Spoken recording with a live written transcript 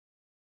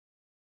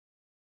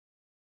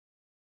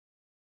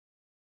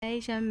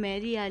ऐसा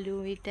मेरी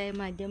आलू इतना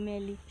मध्य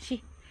मेली शी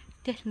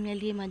ते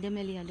मेली मध्य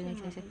मेली आलू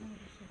ऐसे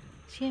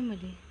शी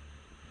मेली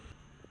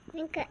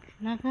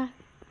नका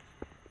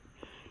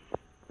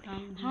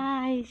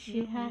हाय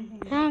शी हाय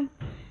काम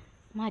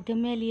मध्य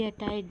मेली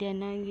आता है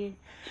देनांगे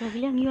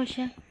सगळ्यांक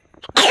योशा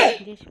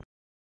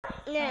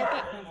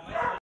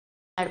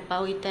हाडपा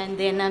वयता आनी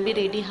देना बी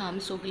रेडी हा आमी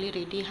सगळीं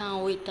रेडी हा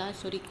वयता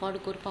सो रिकॉर्ड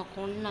करपाक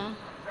कोण ना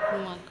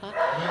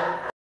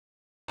म्हाका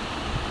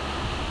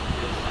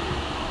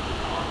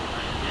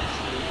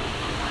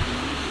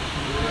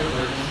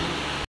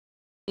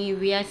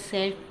we are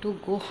set to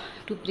go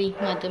to bring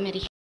Mother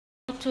Mary.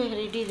 So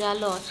ready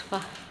zalo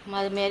aspa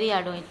Mother Mary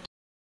ado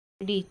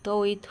ready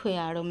to it hoy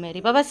ado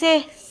Mary. Baba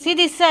say see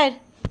this side.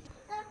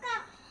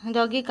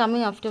 Doggy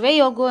coming after. Where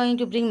you are going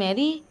to bring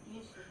Mary?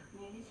 Yes,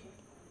 Mary said.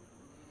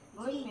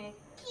 Going Mary.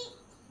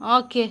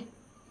 Okay.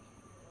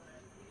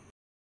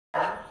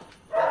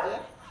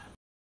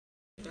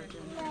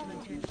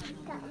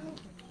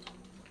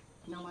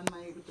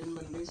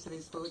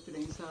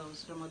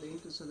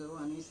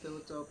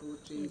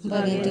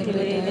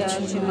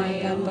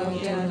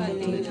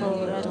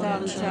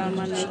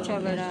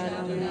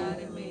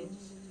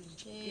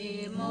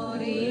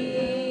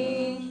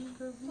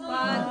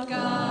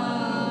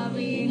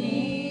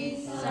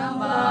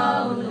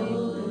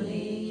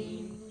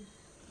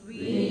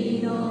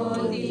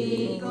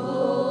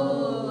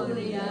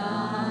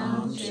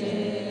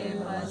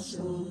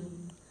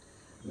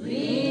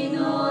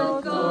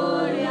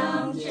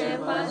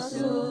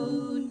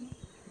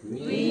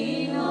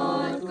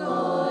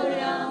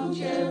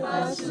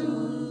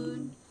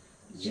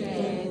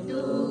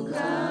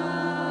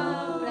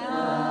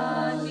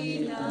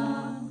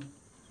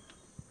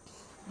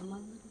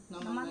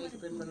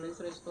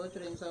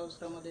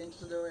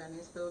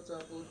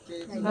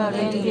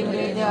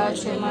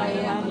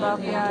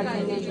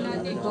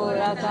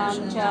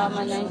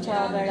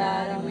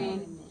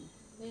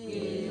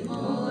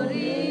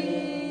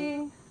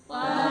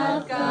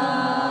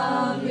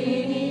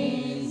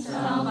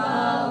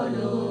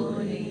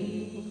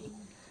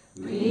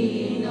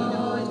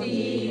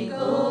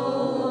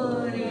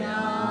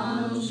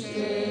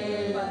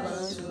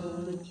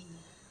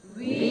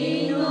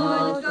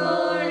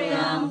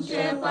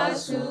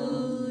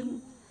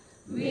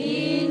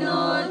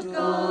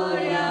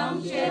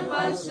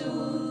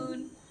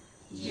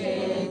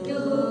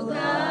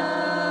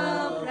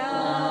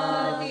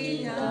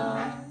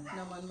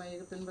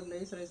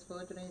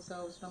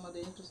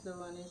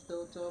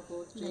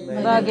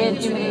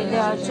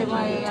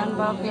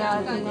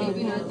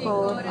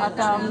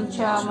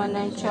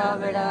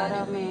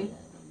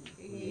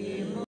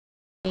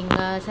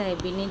 हिंगा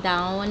साहेबीनी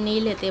दाव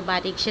नेले ते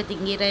बारीकशे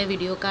तिंगेर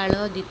video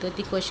काढलो दितो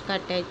ती कशी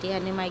काडटाय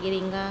आनी मागीर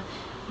हिंगा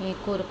हे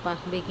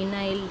करपाक बेगीन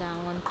येयले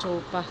दावन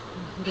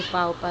चोवपाक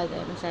पावपा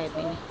जाय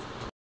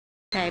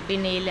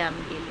साहेबीन येयले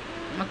आमी गेली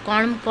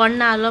म्हाका कोण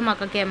ना आलो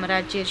म्हाका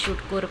कॅमेराचेर शूट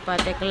करपा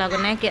तेका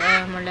लागून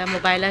म्हणल्यार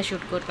मोबायलार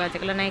शूट करपा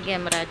तेका लागून हांवें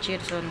कॅमेराचेर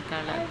सोन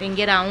काडला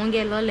तेंगेर हांवूय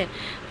गेलोले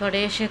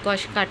थोडेशे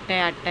कशें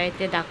काडटाय हाडटाय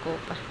ते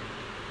दाखोवपाक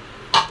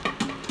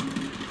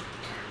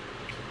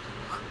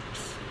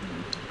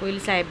पयलीं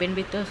साहेबीन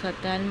भितर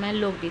सरता आनी मागीर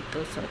लोक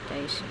भितर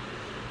सरता अशें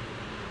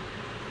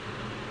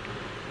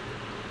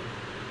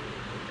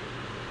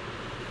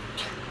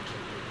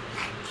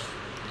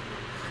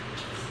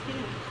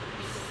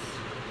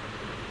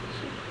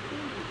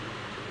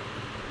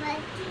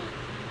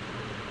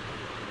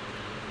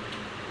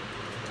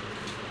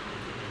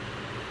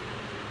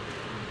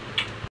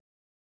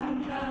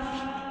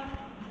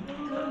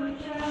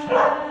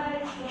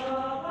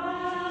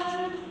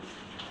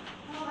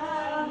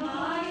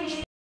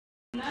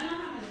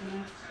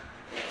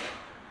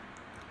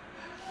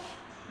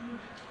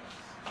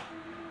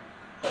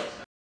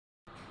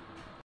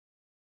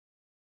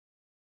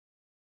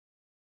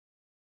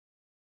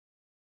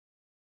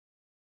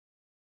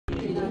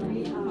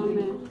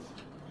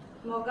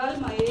मोगाल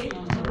माये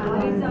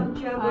आयज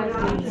आमच्या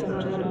घरांत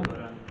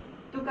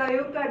तुका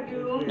योग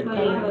काडून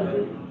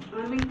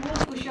आमी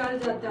खूब खुशाल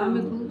जाता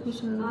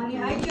आनी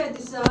आयच्या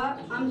दिसा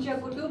आमच्या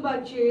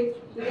कुटुंबाचेर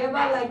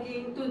देवा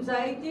लागीं तूं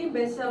जायतीं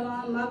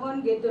बेसांवां मागोन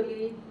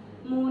घेतली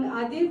म्हूण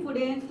आदीं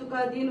फुडें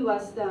तुका दिन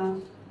वाचता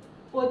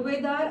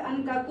पोदवेदार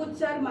आनी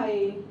काकुचार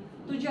माये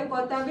तुज्या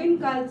कोतावीन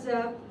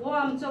काळजाक हो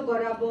आमचो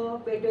गोराबो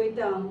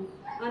पेटयता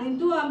आनी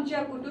तूं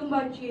आमच्या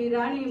कुटुंबाची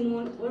राणी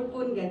म्हूण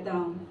ओळखून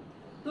घेता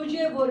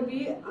तुजे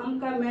वरवीं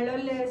आमकां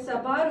मेळिल्ले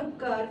साबार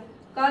उपकार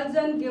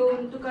काळजान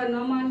घेवन तुका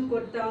नमन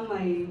करता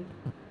माये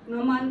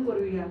नमन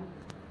करुया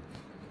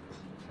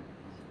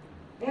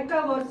एका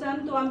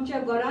वर्सान तूं आमच्या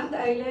घरांत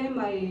आयले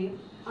माये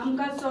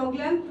आमकां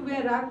सगळ्यांक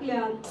तुवें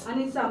राखल्यान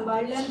आनी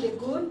सांबाळल्यान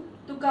देखून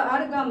तुका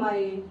आर्गां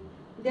माये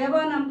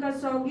देवान आमकां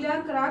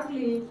सगळ्यांक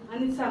राखली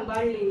आनी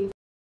सांबाळली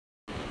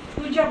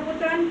तुज्या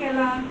पुतान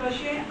केलां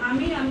तशें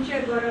आमी आमच्या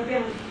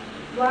गरब्यांक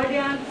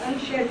वाड्यांक आनी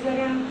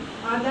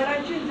शेजाऱ्यांक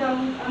आदाराची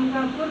जावन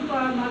आमकां कृपा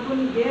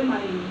मागून घे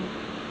माये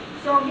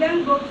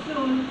सगळ्यांक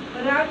भोगसून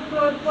राग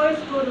कर पयस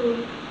करून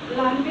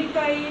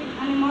ल्हानविकायेन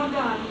आनी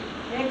मोगान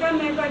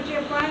एकामेकाचे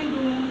पांय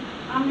धुवन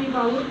आमी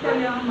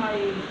भावुरतले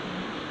माये.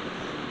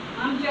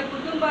 आमच्या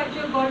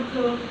कुटुंबाच्यो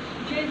गरजो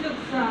जेजूक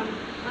सांग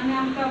आनी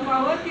आमकां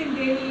फावो ती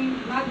देणी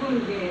मागून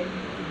घे.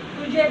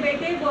 तुजे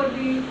बेटे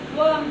वरवीं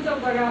वो आमचो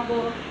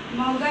बराबो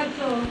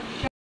मोगाचो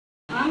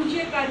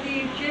आमचे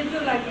खातीर जेजू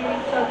लागीं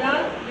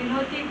सदांच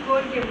विनोती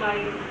कोर घे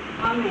माये.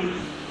 आमेन.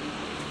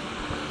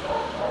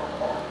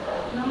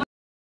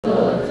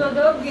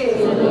 सोदोक घे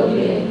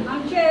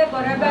आमचे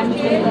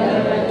बराबाचे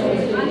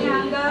आनी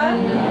हांगा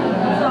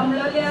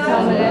जमलेल्या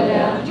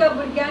तुज्या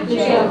भुरग्यांचे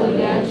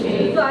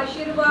तुजो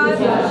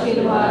आशिर्वाद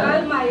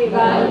घाल माये.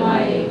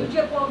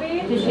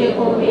 तुजे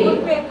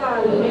पवित्र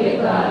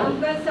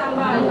आमकां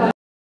सांबाळ.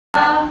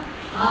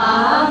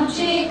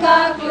 आमची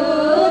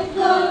काकूत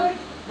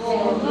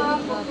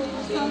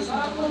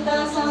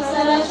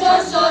संसाराच्या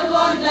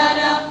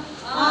सोडवणदारा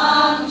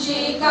आमची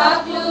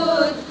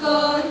काकूत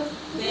कर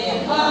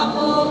देवा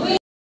मोवी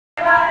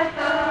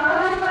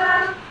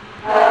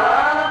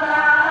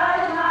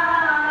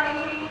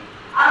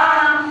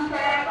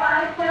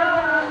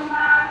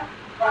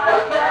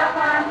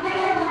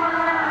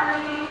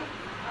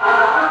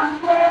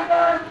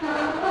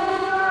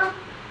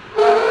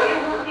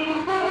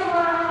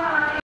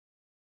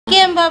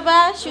Game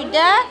Baba,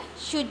 Shuda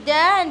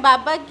and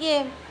Baba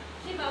game.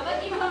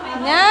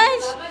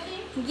 Nice.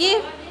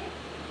 Give.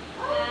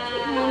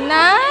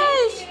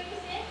 Nice.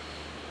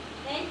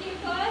 Thank you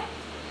for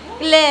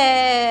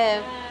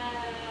Clap.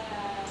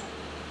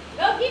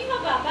 go give for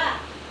Baba.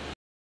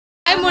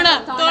 Ay muna,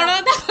 tono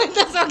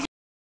dakwenta sog.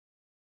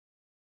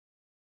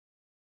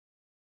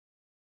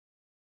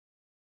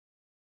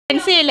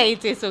 Fancy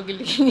लायचे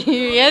सगली.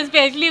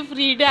 Especially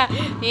Frida.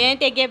 हे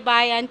तेगे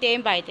बाय आणि ते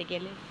बाय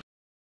तेगेले.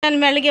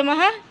 मेळगे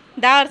महा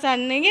 10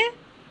 वर्सांनी गे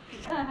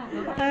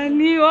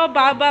आणि ओ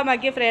बाबा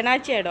मागे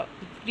फ्रेंडाचे एडो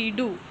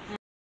फ्रीडू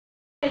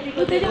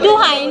तू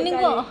हायन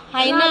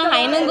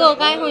गो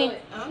काय होई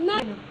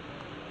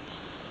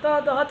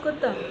तो हात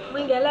कोत्ता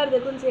मुई गेल्यार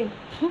देखून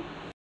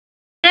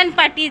सेम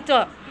पार्टीचो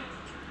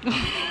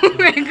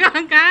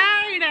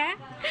काय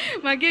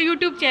मागे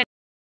यूट्यूब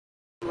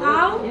चॅनल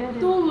हांव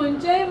तू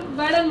म्हणजे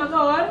गार्डन म्हाका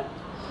और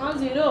हांव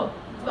 0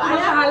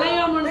 हाला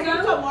यो म्हणटा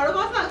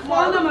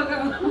फोन म्हाका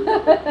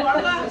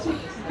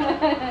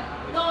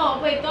तो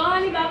पळय तो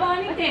आनी बाबा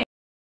आनी ते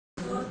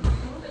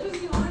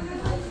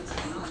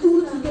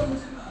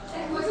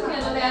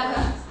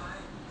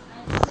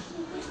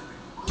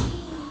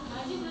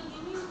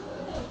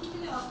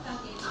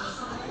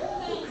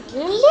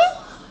Really?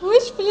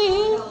 Which play?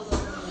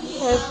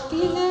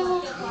 Happy now.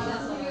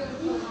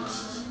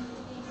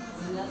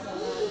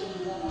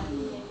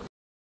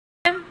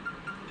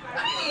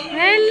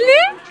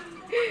 Really?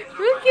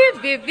 Okay,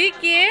 baby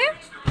came.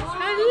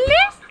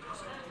 Really?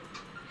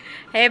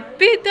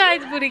 Happy to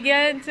आज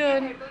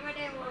भुरग्यांचोन.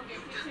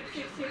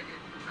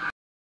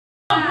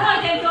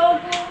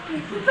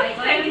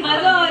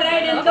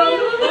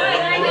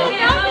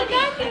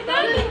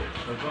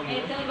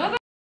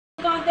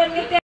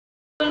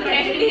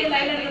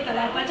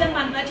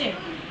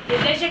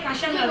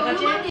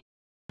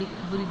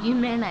 भुरगीं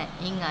मेळना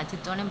हिंगा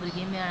चितोणे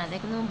भुरगीं मेळना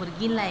ताका न्हू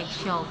भुरगीं लायक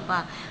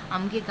शेवपाक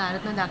आमगे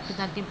घरांत न्हू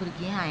धाकटी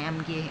भुरगीं आहाय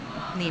आमगे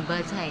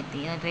नेबर्स आहाय ती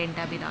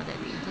रेंटा बी रावता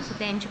ती सो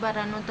तेंचे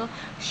बारा न्हू तो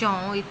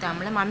शेव वयता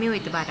म्हळ्यार मामी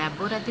वयता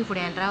बाराबर ती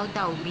फुड्यान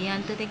रावता उबी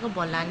आनी तो ताका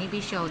बॉलांनी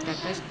बी शेवता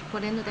तशें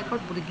करून न्हू ताका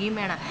भुरगीं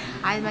मेळना.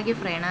 आयज मागीर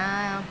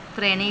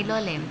फ्रेंड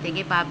येयलोले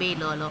तेगे बाबे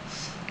येयलोलो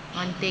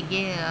आनी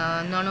तेगे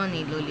नणन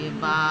येयलोली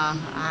बा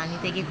आनी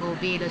तेगे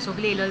घोबी येयलो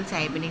सगळीं येयलोली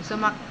सायबिणीक सो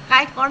म्हाका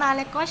काय कोण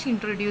आलें कशें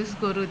इंट्रोड्यूस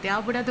करूं ते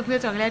हांव फुडें तुमगे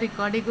सगळ्या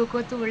रिकॉर्डिंग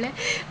करता म्हणलें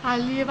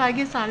हालीं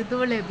मागीर सांगता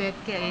म्हणलें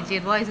बॅक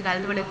हेजेर वॉयस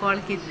घालता म्हणलें कोण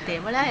कितें तें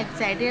म्हळ्यार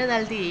एक्सायटेड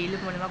जालें ती येयली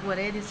म्हणून म्हाका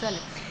बरें दिसलें.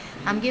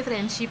 आमगे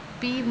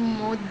फ्रेंडशीपी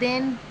मोर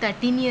देन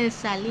 13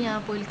 years जालीं.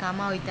 हांव पयलीं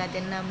कामां वयता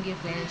तेन्ना आमगे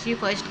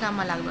फ्रेंडशीप फर्स्ट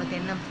कामां लागलो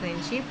तेन्ना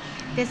फ्रेंडशीप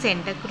ते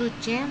सेंटा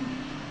क्रूजचें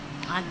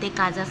आनी ते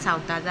काजार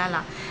सावता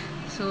जाला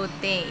सो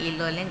ते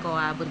येयलोलें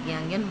गोवा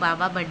भुरग्यांक घेवन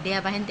बाबा बड्डे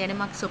आबायन तेणें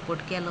म्हाका सपोर्ट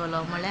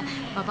केलोलो म्हळ्यार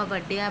बाबा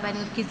बड्डे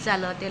आबायन कितें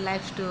जालो ते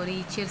लायफ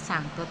स्टोरीचेर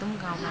सांगता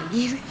तुमकां हांव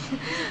मागीर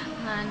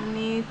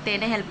आनी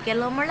तेणें हेल्प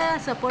केलो म्हळ्यार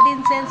सपोर्ट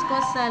इन सेन्स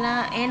कसो जाला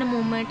एंड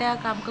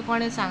मुवमेंटाक आमकां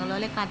कोणें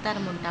सांगलोलें कातार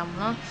म्हणटा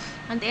म्हणून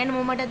आनी एंड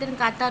मुवमेंटाक तेणें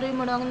कातारूय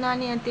म्हणूंक ना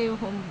आनी ते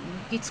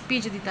कितें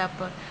स्पीच दिता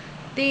पळय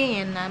तें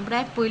येना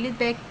म्हळ्यार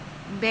पयलींच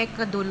बॅक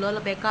दवरलेलो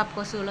बॅकअप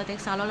कसो दवरलो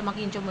तेका सांगलोलो म्हाका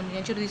हेंच्या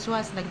मनशांचेर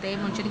विश्वास ना कित्याक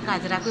मनशांनी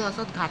काजराकूय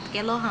असोच घात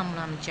केलो आहा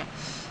म्हणून आमच्या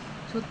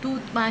सो तूं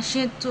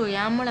मातशें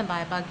चोया म्हण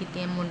बायपाक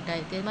कितें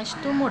म्हणटाय तें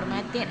मातशें तूं म्हण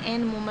मागीर तें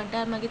एंड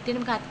मुवमेंटार मागीर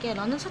तेणें घात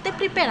केलो न्हू सो तें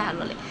प्रिपेर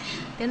आहलोलें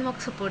तेणें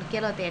म्हाका सपोर्ट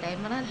केलो ते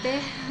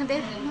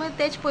टायमार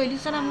तेच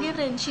पयलींच्यान आमगे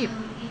फ्रेंडशीप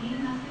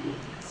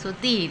सो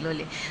ती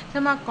येयलोली सो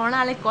म्हाका कोण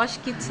आलें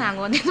कशें कितें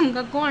सांगो तें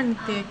तुमकां कोण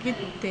तें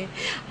कितें तें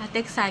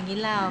ताका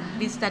सांगिल्लें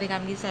 20 तारीख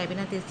आमगे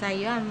सायबिना दिसा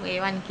यो आमी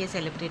 1K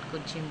सेलिब्रेट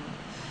करची म्हणून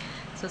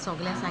सो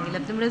सगळ्यांक सांगिल्लें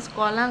म्हणजे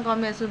स्कॉलांक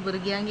आमी असो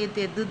भुरग्यांक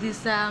येदू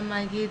दिसा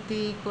मागीर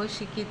ती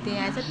कशी कितें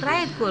आयज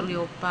ट्राय करूं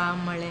येवपाक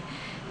म्हणलें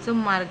सो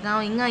मारगांव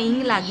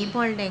हिंग लागीं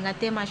पडलें हिंगा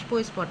तें मातशें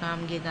पयस पडटा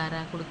आमगे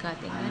घरा कुडका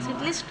तें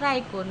एटलीस्ट ट्राय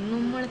कर न्हू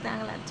म्हण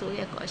सांगलां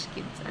चोवया कशें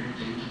कितें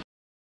जाता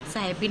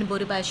सायबीन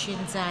बरी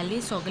भाशेन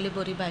जाली, सगळें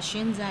बरी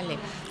भाशेन जालें.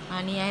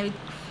 आनी हांवें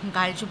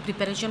कालचें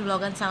प्रिपेरेशन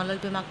ब्लॉगान सांगलें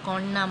पळय म्हाका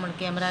कोण ना म्हण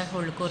कॅमेरा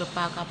होल्ड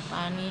करपाक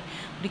आनी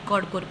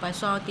रिकॉर्ड करपाक.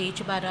 सो हांव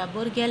तेचे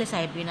बराबर गेलें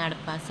सायबीन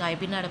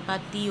हाडपाक.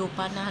 ती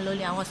येवपाक ना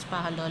आहलोली, हांव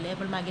वचपाक आहलोलें.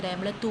 पूण मागीर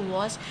हांवें म्हणलें तूं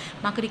वच,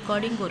 म्हाका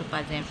रिकॉर्डींग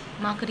करपाक जाय.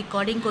 म्हाका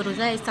रिकॉर्डींग करूं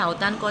जाय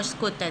सावथान कशें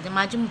कोत्ताय तें.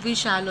 म्हाजी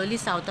विश आहलोली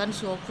सावथान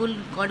फूल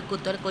रिकॉर्ड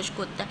कोत्तोलें कशें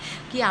कोत्ता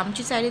की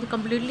आमची सायडीन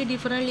कंप्लिटली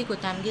डिफरंटली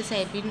कोत्ता. आमगे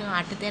सायबीन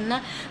हाडटा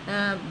तेन्ना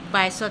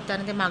भायर सरता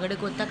आनी ते मागडे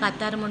कोत्ता,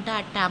 कातार म्हणटा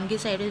हाडटा. आमगे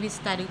सायडीन 20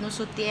 तारीख न्हू,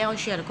 सो तें हांव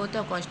शेअर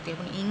कोत्ता कशें तें.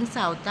 पूण हिंग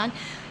सावथान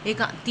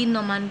एक 3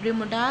 नोमांबरी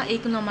म्हणटा,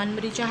 एक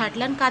नोमांबरीच्या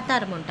हाटल्यान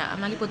कातार म्हणटा,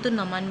 मागीर परतून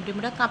नोमांबरी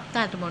म्हणटा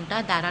कापतात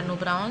म्हणटा दारान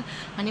उब रावन,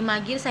 आनी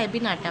मागीर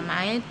सायबीन हाडटा.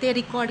 हांवें तें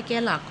रिकॉर्ड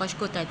केलां कशें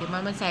कोत्ताय तें.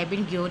 मागीर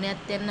सायबीन घेवन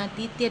येता तेन्ना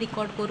ती तें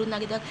रिकॉर्ड करून ना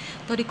कित्याक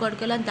तो रिकॉर्ड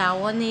केलो आनी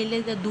धांवोन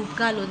येयलें. तें धूप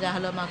घालूंक जाय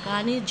आहलो म्हाका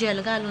आनी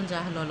जेल घालूंक जाय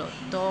आहलोलो.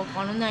 तो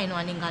कोणूय जाय न्हू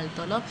आनी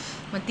घालतलो.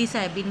 मागीर ती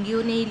सायबीन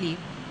घेवन येयली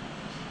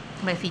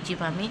बायफीची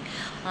मामी,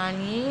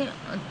 आनी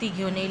ती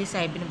घेवन येयली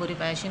सायबीन बरी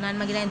भाशेन. आनी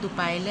मागीर हांवें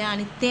धुपायलें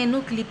आनी तें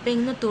न्हू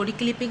क्लिपींग न्हू, थोडी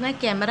क्लिपींग हांवें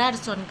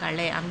कॅमेरारसून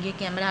काडलें. आमगे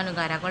कॅमेरा आहा न्हू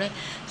घरा कडेन,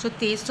 सो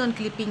तेचसून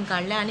क्लिपींग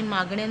काडलें. आनी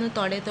मागणें न्हू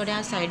थोडे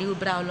हांव सायडीक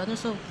उब रावलो न्हू,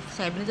 सो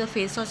सायबीनीचो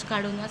फेस वच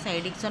काडून ना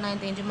सायडीकसून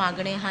हांवें तेंचें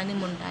मागणें आहा न्ही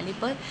म्हणटाली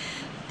पळय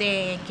तें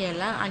हें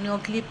केलां. आनी हो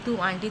क्लीप तूं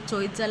आंटी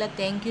चोयत जाल्यार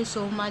thank you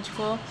so much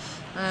for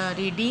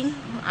reading.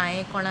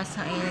 हांवें कोणा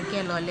हें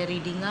केलोलें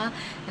रिडिंगा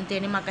आनी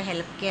तेणी म्हाका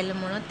हेल्प केलें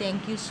म्हणून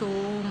थँक्यू सो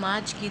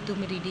मच की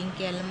तुमी रिडींग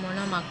केलें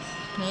म्हणून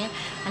म्हाका हें.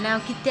 आनी हांव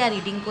कित्या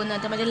रिडींग कोन्न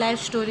आतां म्हाजी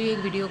लायफ स्टोरी एक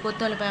विडियो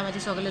कोत्तोलें पळय, म्हाजें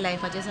सगळें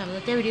लायफाचें सांगलें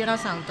त्या विडियोन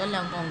हांव सांगतलें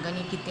हांव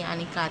कोंकणी कितें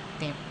आनी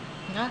कात तें.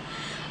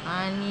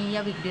 आनी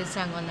ह्या विडियो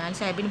सांगना. आनी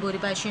सायबीन बरी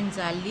भाशेन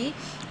जाल्ली.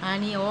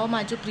 आनी हो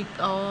म्हाजो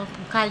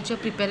कालच्या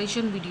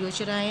प्रिपेरेशन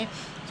विडियोचेर हांवें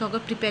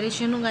सगळें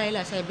प्रिपेरेशनूय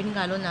घायलां, सायबीन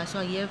घालूं ना. सो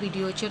ह्या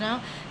विडियोचेर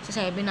हांव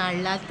सायबीन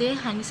हाडला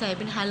तें आनी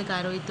सायबीन हाल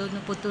घारा वयतो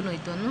पोतून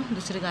वयतो न्हू,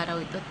 दुसऱ्या घारा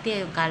वयतो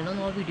तें घालून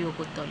हो विडियो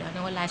कोत्तलो. आनी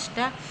हो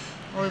लास्टाक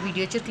हो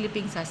विडियोचेर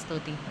क्लिपींग्स आसता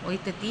ती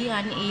वयता ती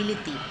आनी येयली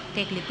ती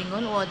ते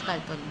क्लिपींगून वत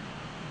घालतली.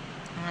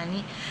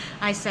 आनी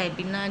आयज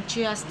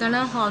सायबिनाची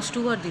आसतना हावस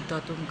टुवर दितो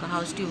तुमकां,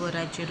 हावस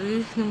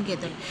टुवराचेरूय तुमकां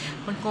येतलें.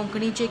 पूण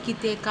कोंकणीचें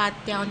कितें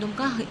कात तें हांव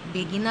तुमकां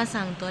बेगिना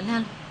सांगतलें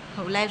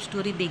आनी लायफ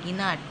स्टोरी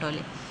बेगिना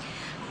हाडटलें.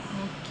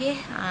 ओके.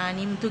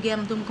 आनी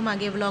तुमकां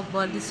मागे व्लॉग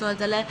बरो दिसत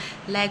जाल्यार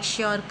लायक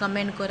शेअर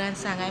कमेंट करा आनी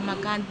सांगाय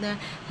म्हाका.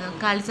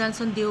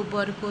 कालच्यानसून देव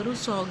बरें करूं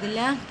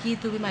सगल्यांक की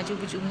तुमी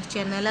म्हाज्या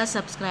चॅनलाक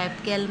सबस्क्रायब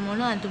केलें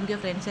म्हणून. आनी तुमगे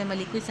फ्रेंड्स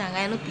फॅमिलीकूय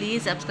सांगाय न्हू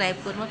प्लीज सबस्क्रायब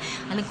कर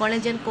म्हणून. आनी कोणें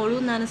जेन्ना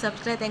कळूं ना न्हू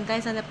सबस्क्रायब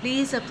तेंकांय सांगा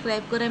प्लीज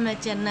सबस्क्रायब करा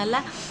म्हाज्या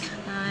चॅनलाक.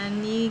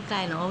 आनी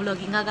कांय न्हू हो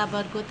व्लॉगिंगाक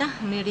काबार कोता.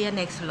 मेळया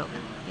next vlog.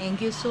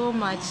 Thank you so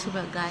much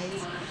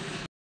guys.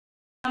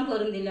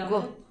 करून दिल्या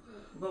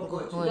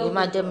होय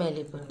म्हाज्या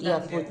मेली पूत या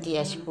पुती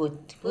अशी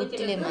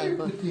पुतले माय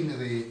पूत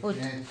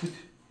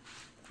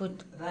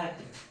पूत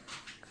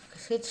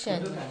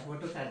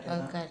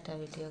काटा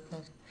व्हिडिओ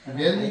कर.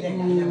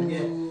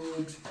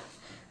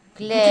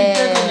 Clay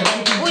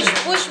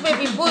push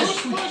baby push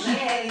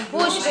baby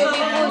push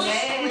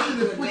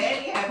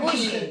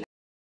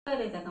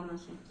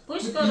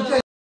push करो.